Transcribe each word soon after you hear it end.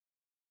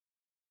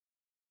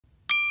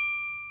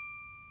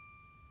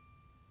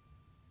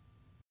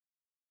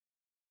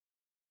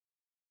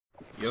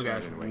Yo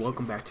guys,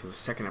 welcome back to the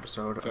second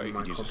episode of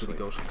my Call of Duty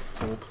Ghost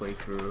full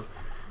playthrough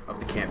of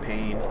the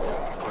campaign.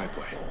 Quiet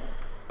boy.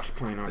 Just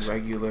playing on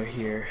regular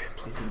here,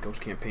 playing through the Ghost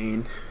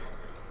campaign.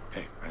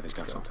 Hey, Riley's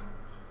got something.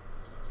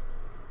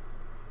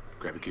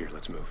 Grab your gear,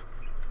 let's move.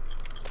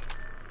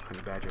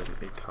 Honey Badger with a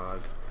big COD.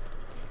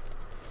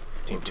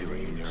 Team 2, are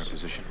you near our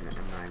position? And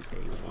an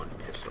M9A1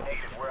 pistol.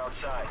 Negative, we're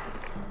outside.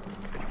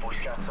 Your boys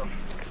got something?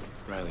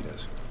 Riley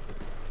does.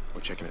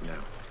 We're checking it now.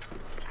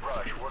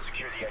 Raj, we'll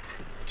secure the exit.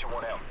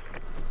 2-1L.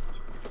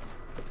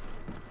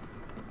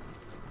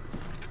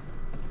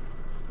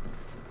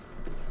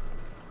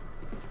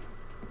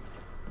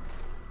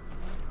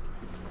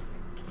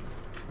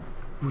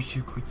 Wish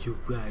you could your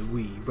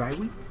Riley.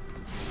 Riley?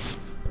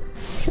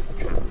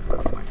 Trying to move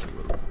up the mic a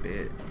little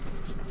bit.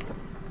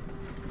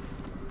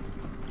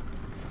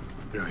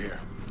 They're here.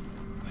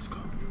 Let's go.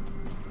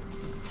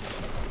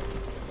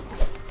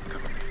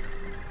 Cover me.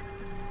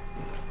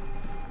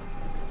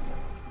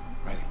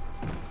 Riley.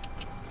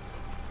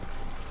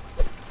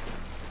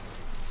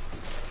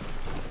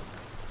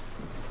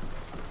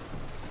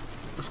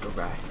 Let's go,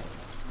 guy.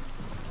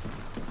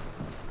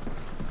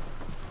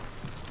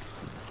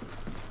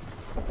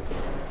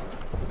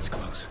 It's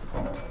close.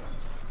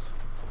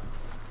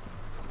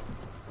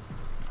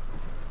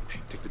 Hey,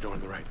 take the door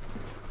on the right.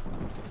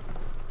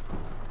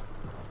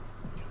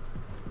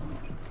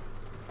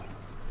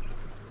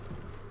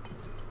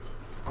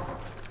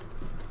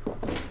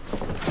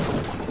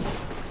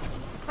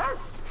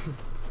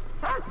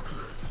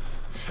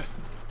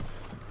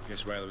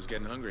 Guess Riley was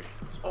getting hungry.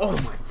 Oh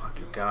my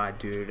fucking god,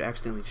 dude. I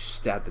accidentally just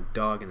stabbed the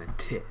dog in the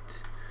tit.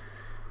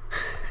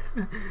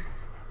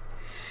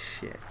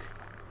 Shit.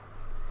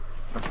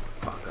 Shut the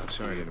fuck up.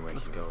 Sorry I didn't wake you.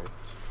 Let's go.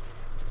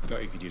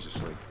 Thought you could use a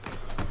sleep.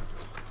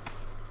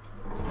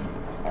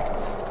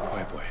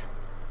 Quiet boy.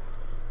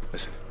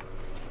 Listen.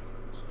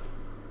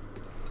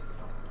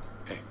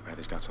 Hey,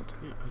 Riley's got something.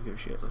 Yeah, I don't give a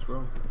shit. Let's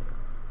roll.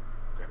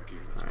 Grab a gear,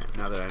 let's Alright,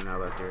 now that I know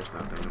that there's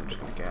nothing, I'm just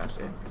gonna gas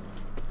it. Team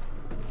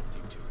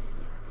 2, are you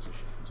near our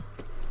position?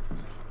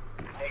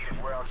 Negative,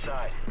 we're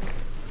outside.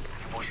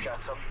 Your boys got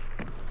something?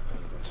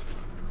 Riley does.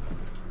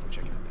 We're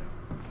checking it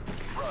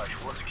now. Raj,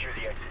 we'll secure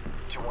the exit.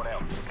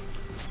 2-1L.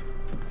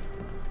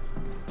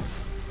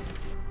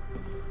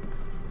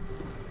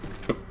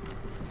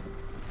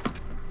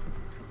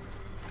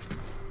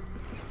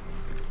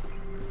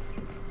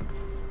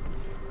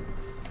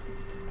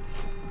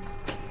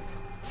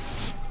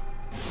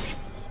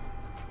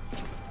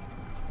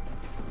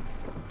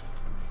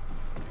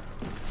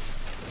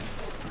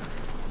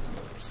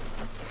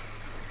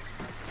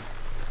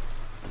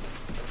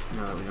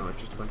 Now that we know it's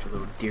just a bunch of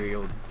little deary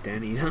old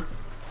Denny's, huh?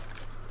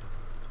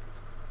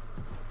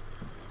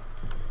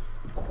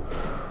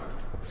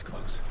 It's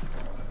close.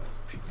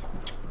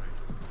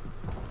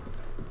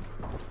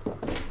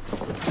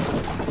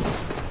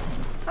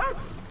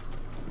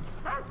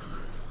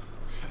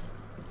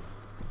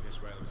 Guess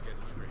Riley was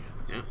getting hungry.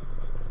 Yeah.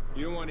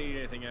 You don't want to eat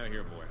anything out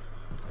here, boy.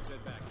 Let's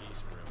head back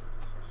east,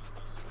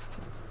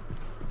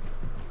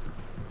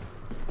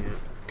 real. Yeah.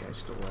 Guy's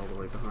still all the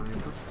way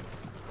behind, huh?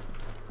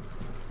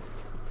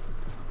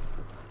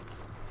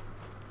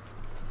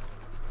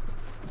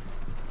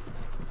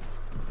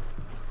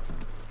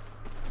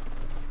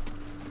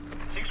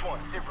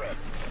 Sit rep.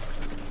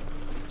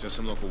 Just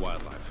some local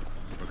wildlife.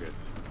 We're good.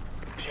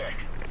 Check.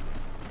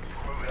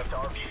 We're moving up to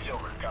RP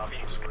Silver. Copy.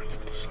 Screw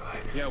the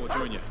slide. Yeah, we'll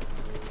join you.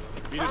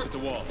 Meet us at the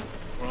wall.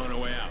 We're on our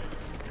way out.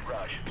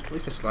 Raj. At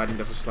least the sliding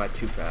doesn't slide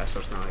too fast, so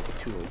it's not like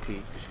too OP.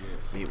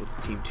 Meet with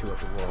the team 2 at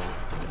the wall.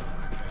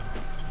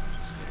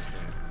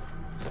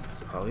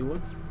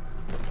 Hollywood?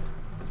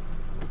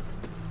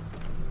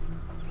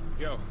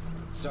 Yo,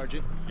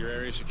 Sergeant, your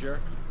area secure?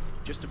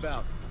 just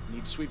about.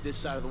 Need to sweep this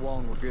side of the wall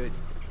and we're good.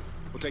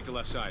 We'll take the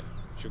left side.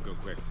 Should go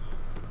quick.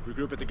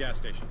 Regroup at the gas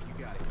station.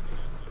 You got it.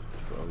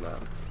 Roll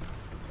out.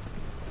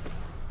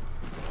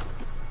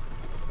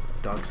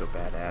 Dog's so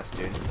badass,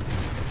 dude.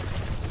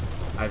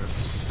 I have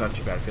such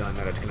a bad feeling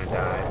that it's gonna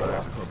die, but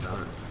I hope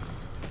not.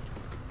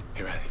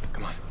 Hey, Riley,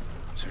 come on.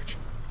 Search.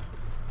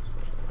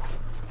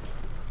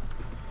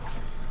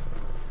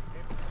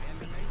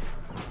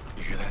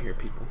 You hear that? I hear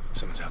people.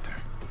 Someone's out there.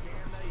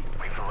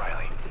 Wait for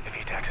Riley. If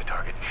he attacks a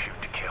target,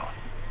 shoot to kill.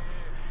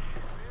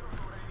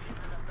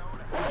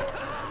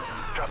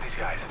 Drop these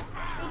guys.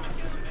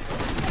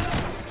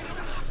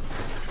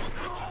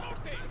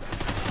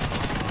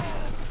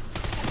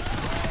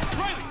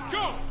 Riley,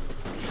 go!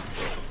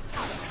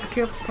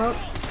 Kill pup.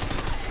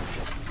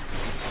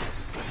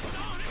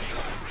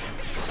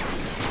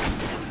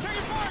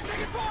 Taking fire!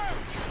 Taking fire!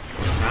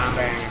 Nah,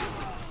 bang.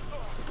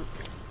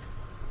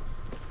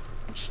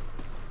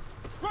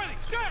 Riley,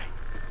 stay!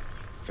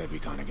 Fed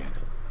recon again.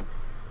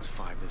 It's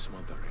 5 this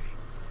month already.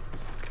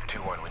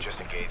 2-1, we just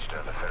engaged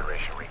the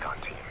Federation recon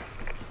team.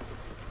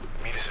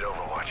 Meet us at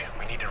Overwatch.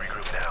 We need to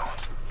regroup now.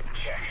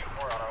 Check.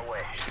 We're on our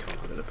way. Still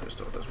with a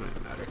pistol, doesn't really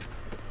matter.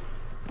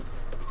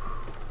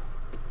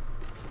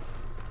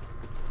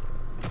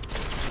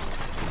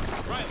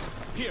 Riley,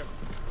 here.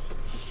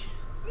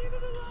 Leave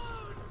it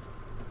alone!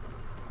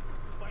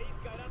 Su país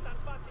caerá tan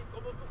fácil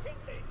como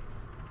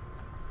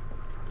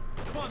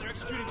they're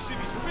executing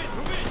civvies. Move in,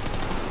 move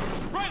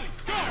in. Riley,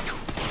 go!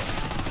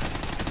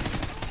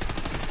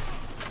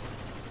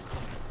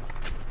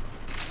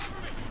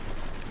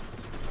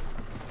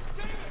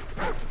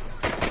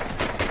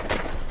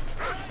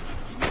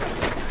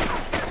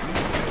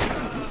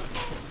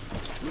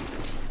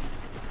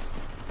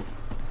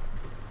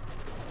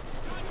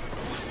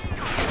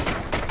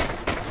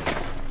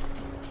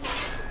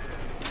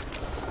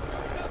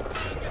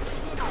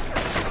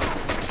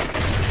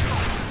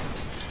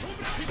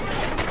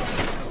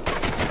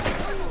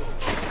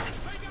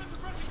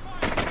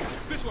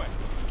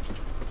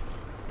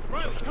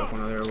 Up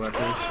one of their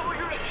weapons. All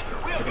units,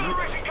 we have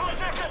federation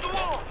contacts at the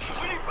wall.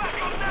 We need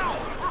backup now.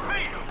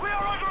 Repeat, we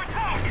are under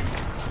attack.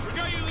 We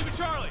got you, leaving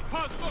Charlie.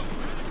 Pause, smoke.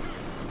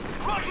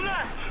 Roger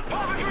that.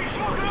 Papa Green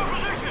smoke in our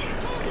position.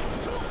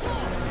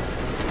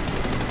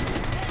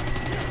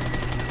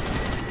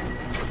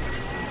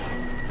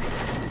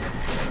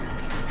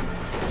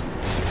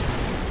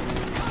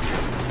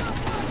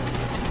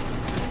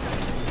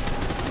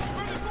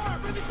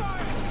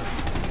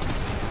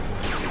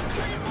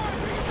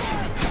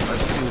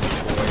 Let's do this,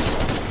 boys.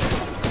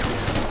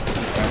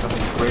 These guys up on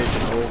the bridge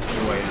and oh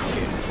boy, I'm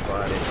getting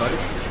bodied, buddy.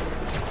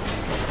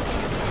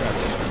 Grab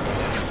this one.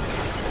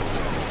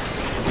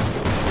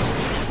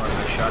 A lot of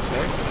nice shots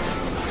there. Is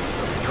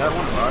that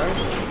one of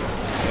ours?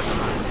 Guess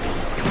not.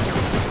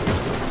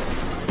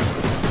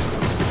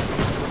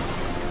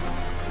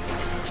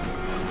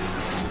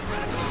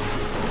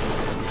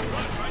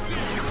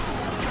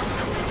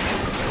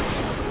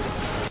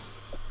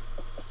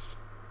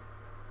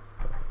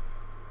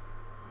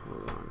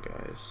 Hold on,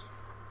 guys.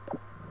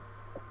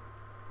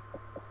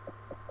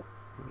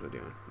 What was I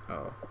doing?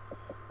 Oh.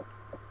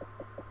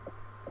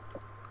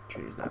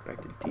 Change that back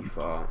to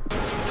default.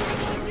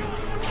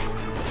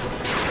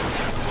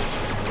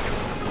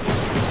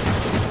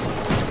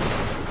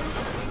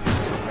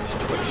 I just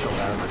twitched so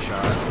bad on my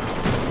shot.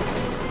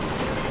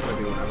 Should I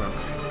do whenever I'm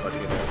about to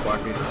get that quad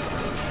beat?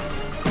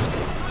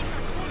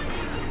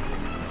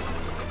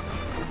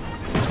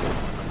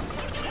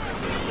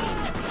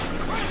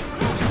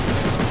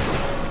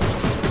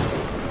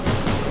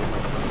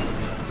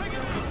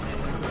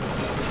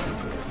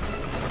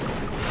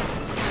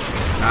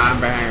 I'm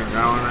back,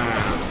 going out.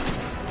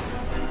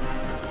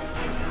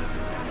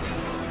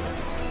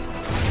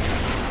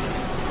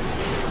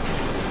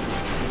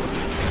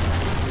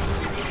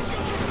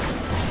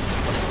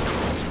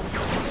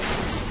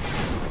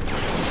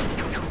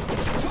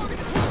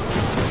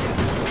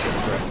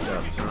 Wrapped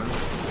up, son.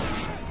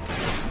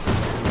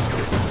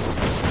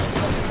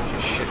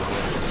 Just shit all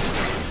over.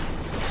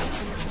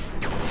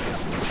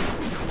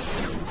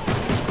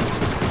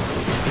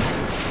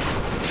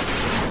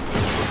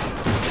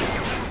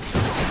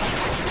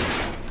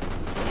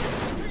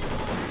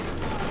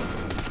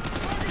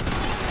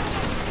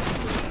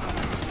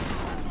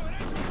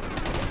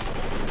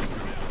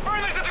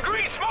 Friendly's at the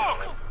green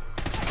smoke.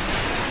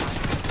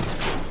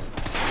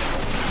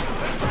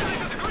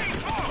 Friendly's at the green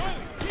smoke.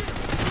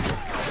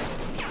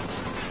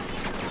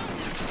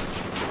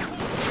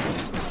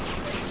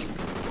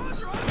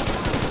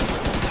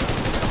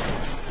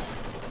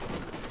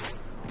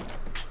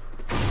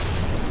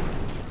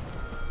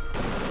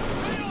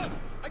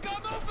 I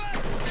got movement!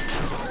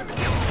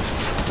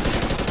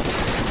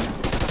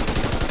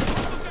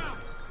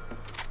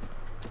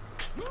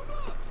 Move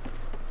up!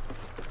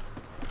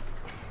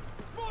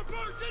 More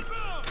birds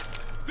inbound!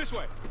 This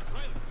way.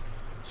 Riley.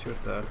 See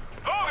what the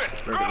Hogan,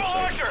 regular grab a sight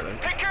launcher. looks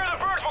like. Take care of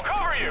the birds. We'll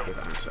cover you. Good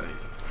hindsight.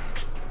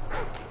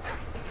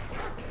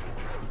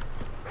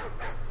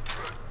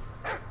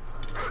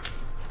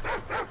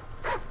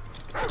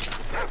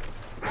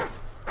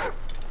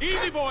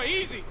 Easy, boy,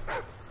 easy!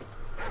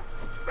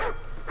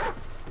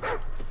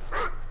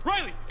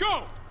 Riley,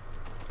 go!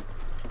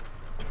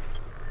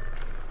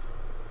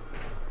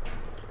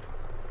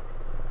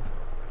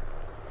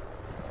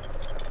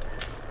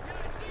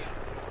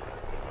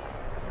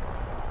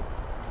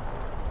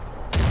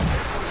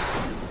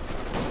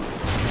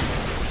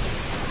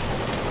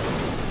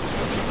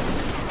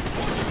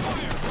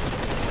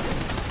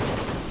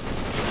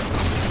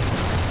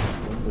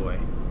 Oh boy.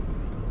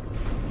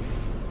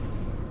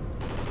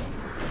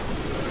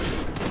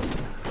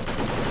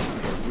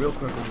 Real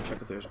quick, I'm gonna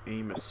check if there's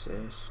aim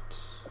assist.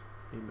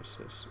 Aim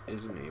assist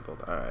is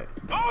enabled. Alright.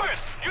 Hogan,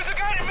 use the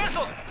guided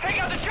missiles.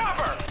 Take out the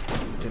chopper.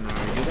 Didn't I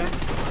already do that?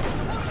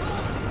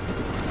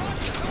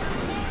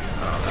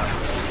 Oh, that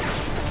was...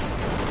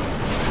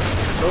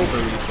 It's over,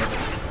 you get it.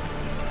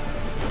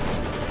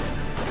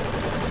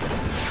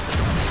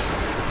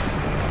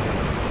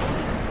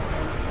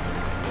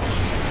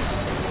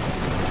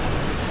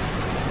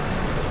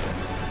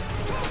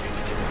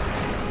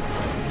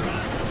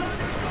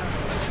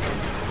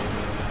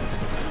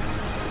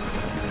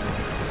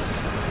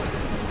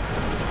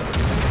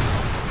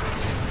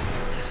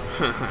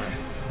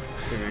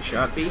 You're gonna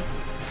shot B?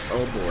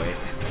 Oh boy.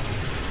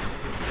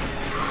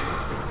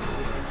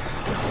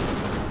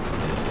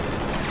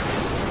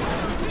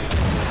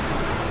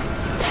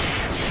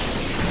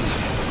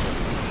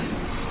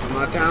 Still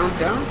not down?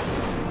 Down?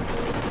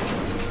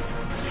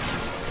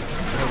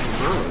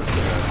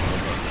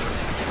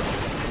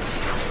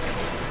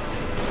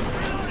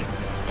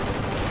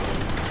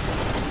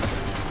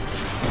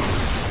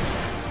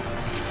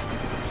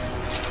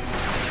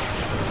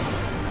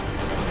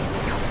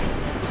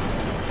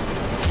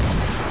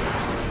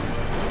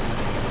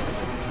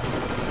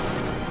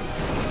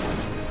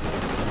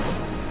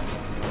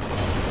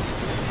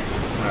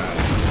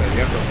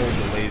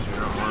 lasers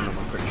are on them,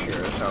 I'm pretty sure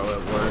that's how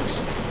it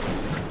works.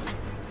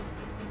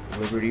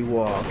 Liberty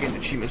Walk, getting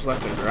achievements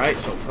left and right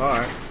so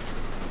far.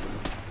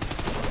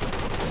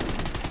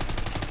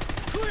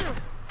 Clear!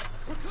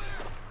 We're clear!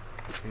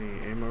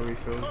 Any ammo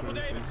refills? Corporal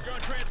Davis, you're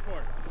on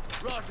transport.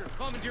 Roger,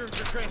 commandeering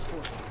your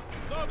transport.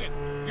 Logan,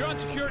 you're on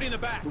security in the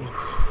back.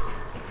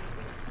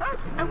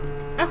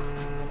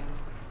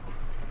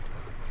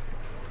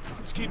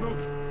 Let's keep moving.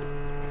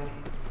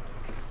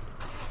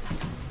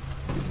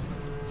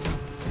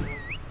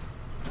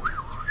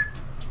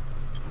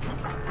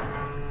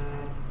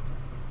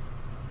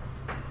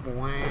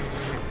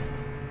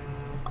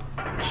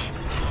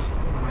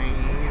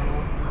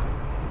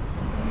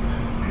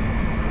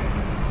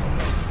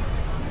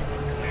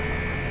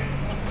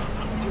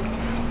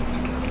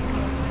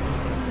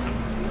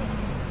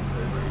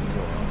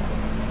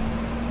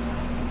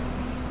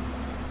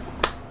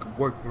 Good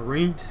work,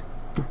 Marines.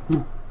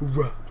 20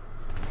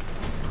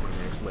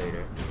 minutes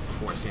later,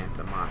 Fort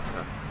Santa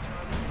Monica.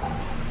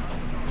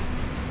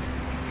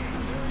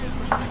 Serious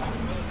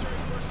restricted military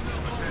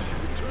personnel.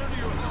 Return to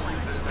your homes.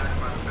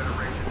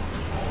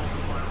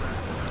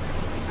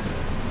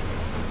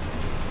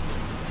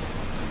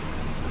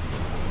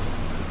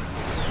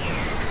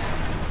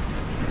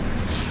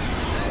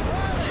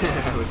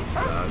 Look at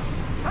the dog.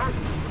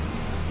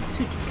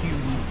 Such a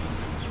cutie.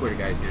 I swear to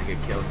God, he's gonna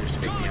get killed just to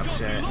make me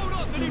upset.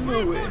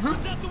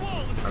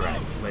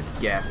 Alright, let's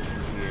gas it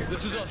through here.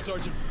 This is us,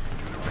 Sergeant.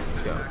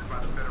 Let's go.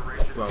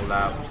 Roll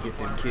out, let's get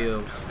them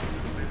kills.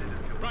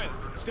 Riley,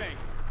 stay.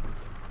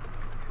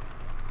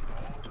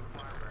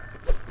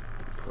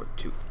 Port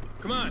 2.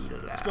 Come on,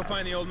 let's go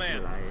find the old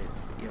man.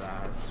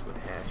 Elias with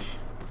hash.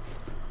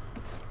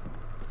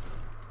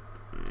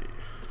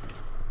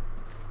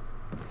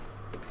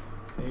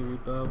 Hey,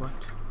 Reba, what?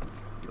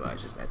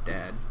 Elias is that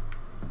dad.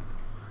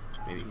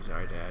 Maybe he's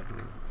our dad.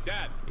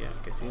 Dad. Yeah,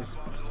 I guess he is.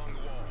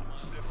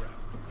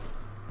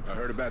 I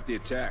heard about the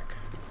attack.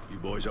 You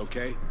boys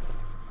okay?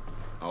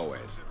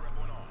 Always.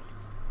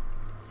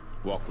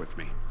 Walk with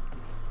me.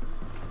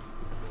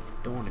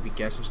 Don't want to be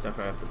guessing stuff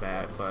right off the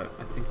bat, but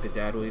I think the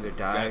dad will either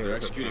die Dad, or they're he'll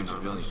executing turn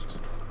on civilians. us.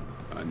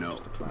 I know.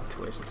 Just a plot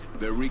twist.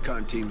 Their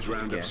recon teams Just a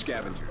round up guess.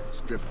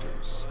 scavengers,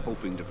 drifters,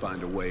 hoping to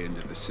find a way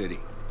into the city.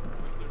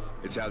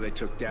 It's how they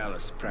took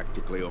Dallas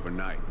practically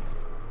overnight.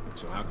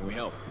 So how can we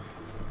help?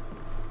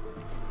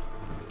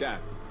 Dad.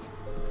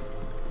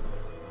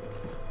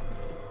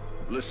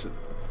 Listen,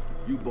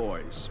 you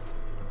boys.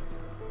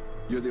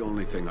 You're the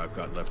only thing I've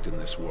got left in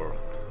this world.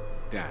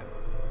 Dad,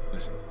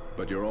 listen.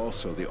 But you're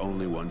also the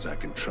only ones I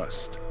can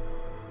trust.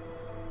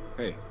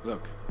 Hey,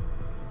 look.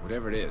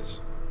 Whatever it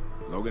is,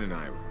 Logan and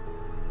I,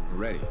 we're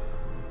ready.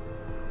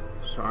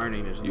 So our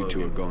name is You Logan.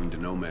 two are going to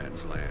no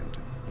man's land.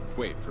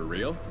 Wait, for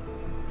real?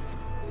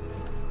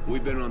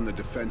 We've been on the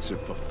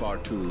defensive for far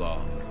too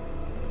long.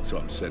 So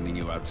I'm sending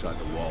you outside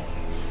the wall.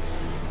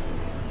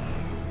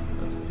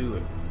 Let's do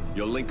it.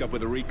 You'll link up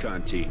with a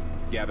recon team,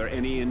 gather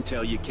any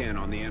intel you can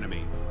on the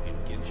enemy, and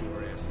get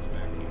your asses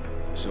back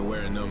here. So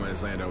where in no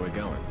man's land are we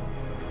going?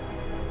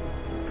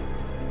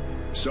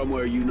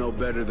 Somewhere you know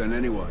better than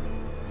anyone.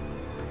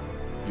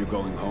 You're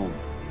going home.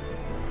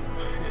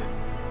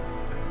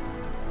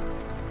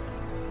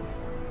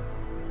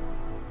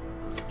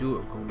 Let's do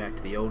it. We're going back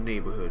to the old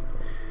neighborhood.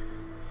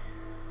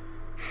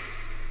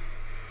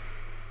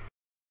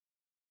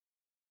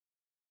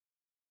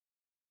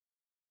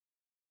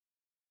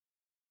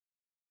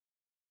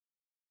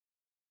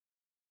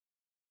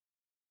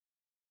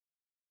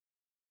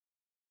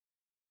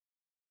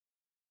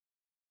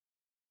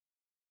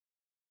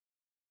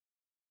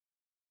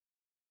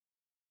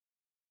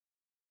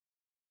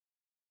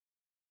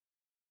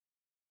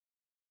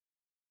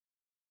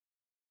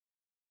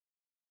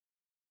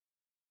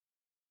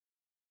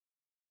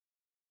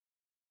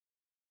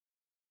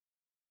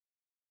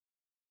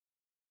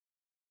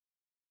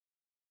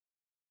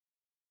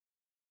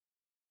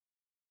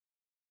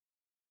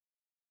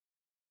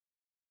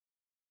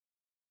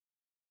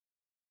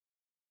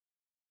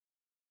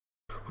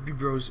 Hope you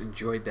bros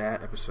enjoyed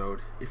that episode.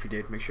 If you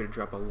did, make sure to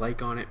drop a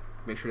like on it.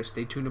 Make sure to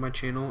stay tuned to my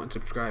channel and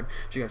subscribe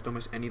so you guys don't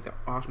miss any of the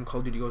awesome Call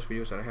of Duty Ghosts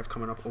videos that I have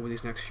coming up over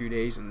these next few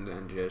days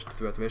and just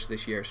throughout the rest of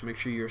this year. So make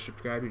sure you're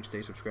subscribed and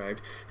stay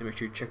subscribed, and make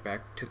sure you check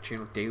back to the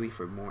channel daily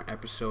for more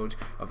episodes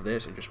of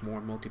this and just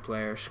more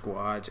multiplayer,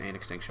 squads, and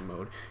extinction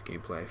mode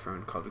gameplay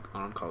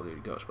on Call of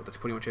Duty Ghosts. But that's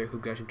pretty much it.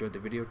 Hope you guys enjoyed the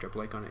video. Drop a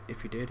like on it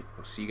if you did.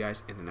 I'll see you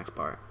guys in the next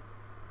part.